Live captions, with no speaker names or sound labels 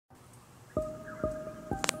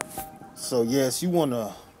So yes, you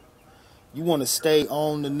wanna stay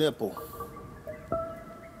on the nipple.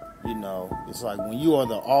 You know, it's like when you are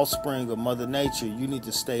the offspring of Mother Nature, you need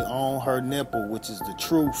to stay on her nipple, which is the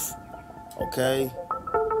truth. Okay?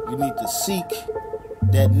 You need to seek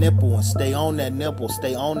that nipple and stay on that nipple,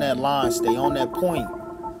 stay on that line, stay on that point.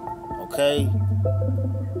 Okay?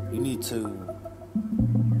 You need to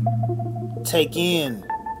take in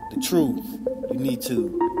the truth. You need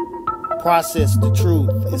to process the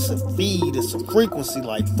truth. It's a feed, it's a frequency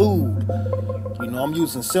like food. You know, I'm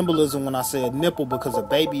using symbolism when I say a nipple because a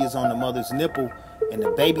baby is on the mother's nipple and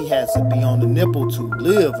the baby has to be on the nipple to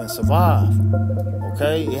live and survive.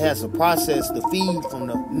 Okay? It has to process the feed from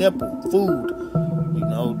the nipple, food. You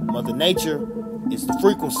know, Mother Nature is the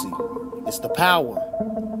frequency. It's the power.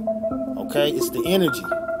 Okay? It's the energy.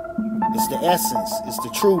 It's the essence. It's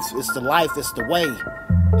the truth. It's the life. It's the way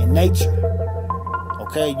in nature.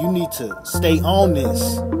 Okay? You need to stay on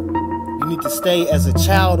this. You need to stay as a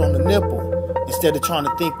child on the nipple instead of trying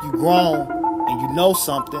to think you grown and you know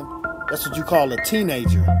something. That's what you call a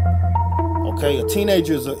teenager. Okay? A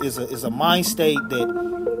teenager is a mind state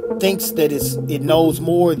that thinks that it knows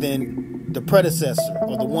more than the predecessor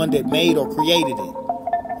or the one that made or created it.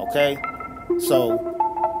 Okay? So,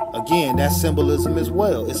 again, that's symbolism as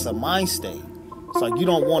well. It's a mind state. It's like you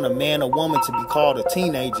don't want a man or woman to be called a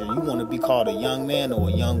teenager. You want to be called a young man or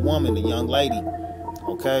a young woman, a young lady.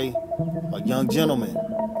 Okay? A young gentleman.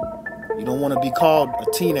 You don't want to be called a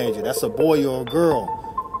teenager. That's a boy or a girl.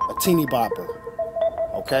 A teeny bopper.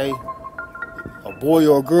 Okay? A boy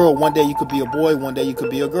or a girl, one day you could be a boy, one day you could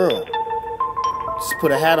be a girl. Just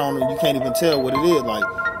put a hat on and you can't even tell what it is. Like,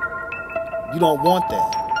 you don't want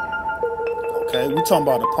that. Okay? We're talking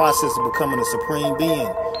about the process of becoming a supreme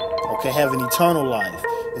being. Okay? Having eternal life.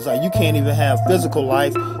 It's like you can't even have physical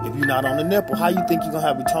life if you're not on the nipple. How you think you're going to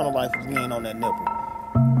have eternal life if you ain't on that nipple?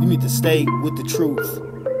 You need to stay with the truth.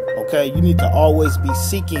 Okay? You need to always be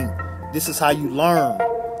seeking. This is how you learn.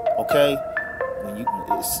 Okay?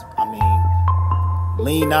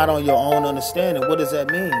 Lean not on your own understanding. What does that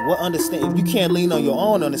mean? If you can't lean on your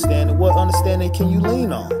own understanding, what understanding can you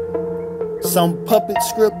lean on? Some puppet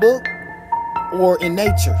script book or in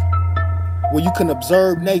nature where you can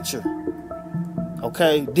observe nature.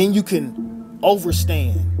 Okay? Then you can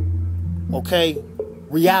overstand. Okay?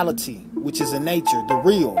 Reality, which is in nature, the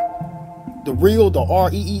real. The real, the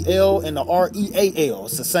R-E-E-L and the R-E-A-L.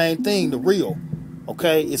 It's the same thing, the real.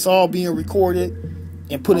 Okay? It's all being recorded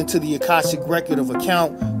and put into the Akashic Record of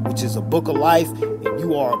Account, which is a book of life, and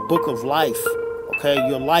you are a book of life. Okay?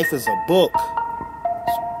 Your life is a book.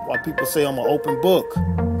 That's why people say I'm an open book.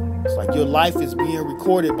 It's like your life is being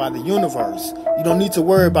recorded by the universe. You don't need to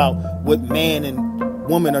worry about what man and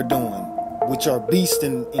woman are doing, which are beast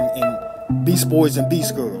and beast boys and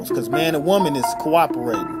beast girls, because man and woman is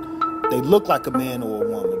cooperating. They look like a man or a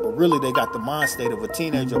woman, but really they got the mind state of a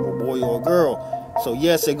teenager, of a boy or a girl. So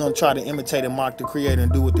yes, they're going to try to imitate and mock the creator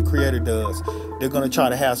and do what the creator does. They're going to try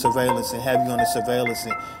to have surveillance and have you under surveillance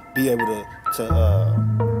and be able to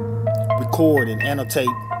record and annotate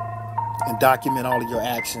and document all of your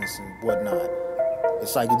actions and whatnot.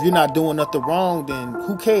 It's like if you're not doing nothing wrong, then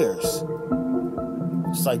who cares?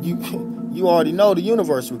 It's like you already know the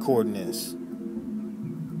universe recording this.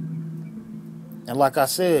 And like I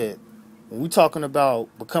said, when we're talking about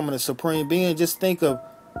becoming a supreme being, just think of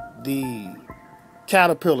the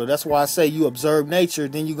caterpillar. That's why I say you observe nature,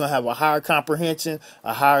 then you're going to have a higher comprehension,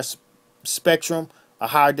 a higher spectrum, a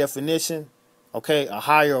higher definition, okay, a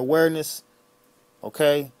higher awareness,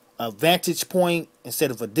 okay, a vantage point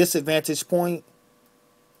instead of a disadvantage point.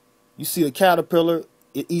 You see the caterpillar,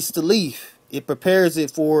 it eats the leaf. It prepares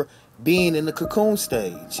it for being in the cocoon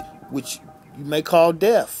stage, which you may call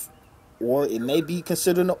death, or it may be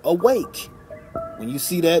considered awake. When you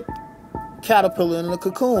see that caterpillar in the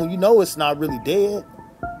cocoon, you know it's not really dead.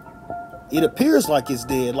 It appears like it's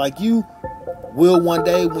dead, like you will one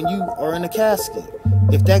day when you are in a casket.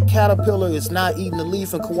 If that caterpillar is not eating the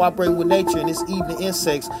leaf and cooperating with nature and it's eating the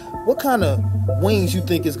insects, what kind of wings you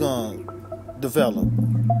think it's going to develop?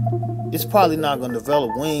 It's probably not going to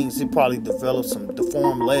develop wings. It probably develop some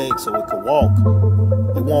deformed legs so it could walk.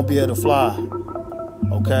 It won't be able to fly.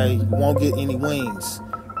 Okay? It won't get any wings.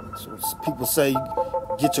 So people say,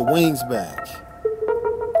 get your wings back.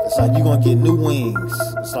 It's like you're going to get new wings.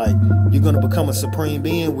 It's like you're going to become a supreme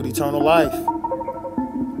being with eternal life.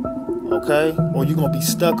 Okay? Or you're going to be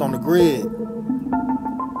stuck on the grid.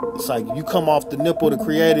 It's like you come off the nipple of the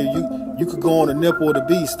creator, you could go on the nipple of the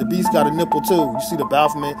beast. The beast got a nipple too. You see the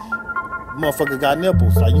Baphomet motherfucker got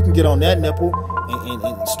nipples. Like you can get on that nipple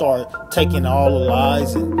and start taking all the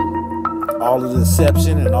lies and all of the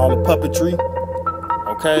deception and all the puppetry.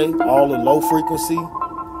 Okay? All in low frequency.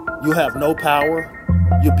 You have no power.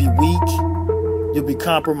 You'll be weak. You'll be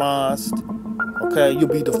compromised. Okay? You'll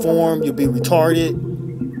be deformed. You'll be retarded.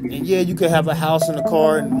 And yeah, you could have a house and a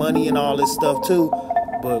car and money and all this stuff too.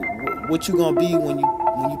 But what you gonna be when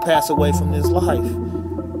you pass away from this life?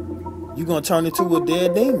 You're gonna turn into a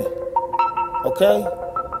dead demon. Okay?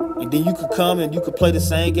 And then you could come and you could play the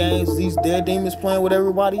same games these dead demons playing with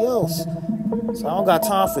everybody else. So I don't got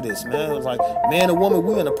time for this, man. It's like, man and woman,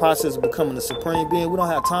 we're in the process of becoming a supreme being. We don't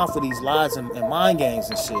have time for these lies and mind games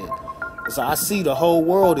and shit. So I see the whole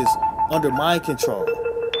world is under mind control.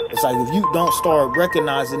 It's like, if you don't start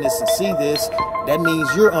recognizing this and see this, that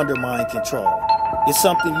means you're under mind control. It's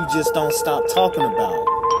something you just don't stop talking about.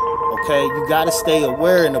 Okay? You got to stay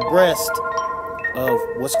aware and abreast of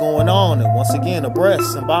what's going on. And once again,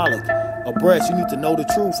 abreast, symbolic. Abreast, you need to know the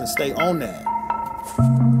truth and stay on that.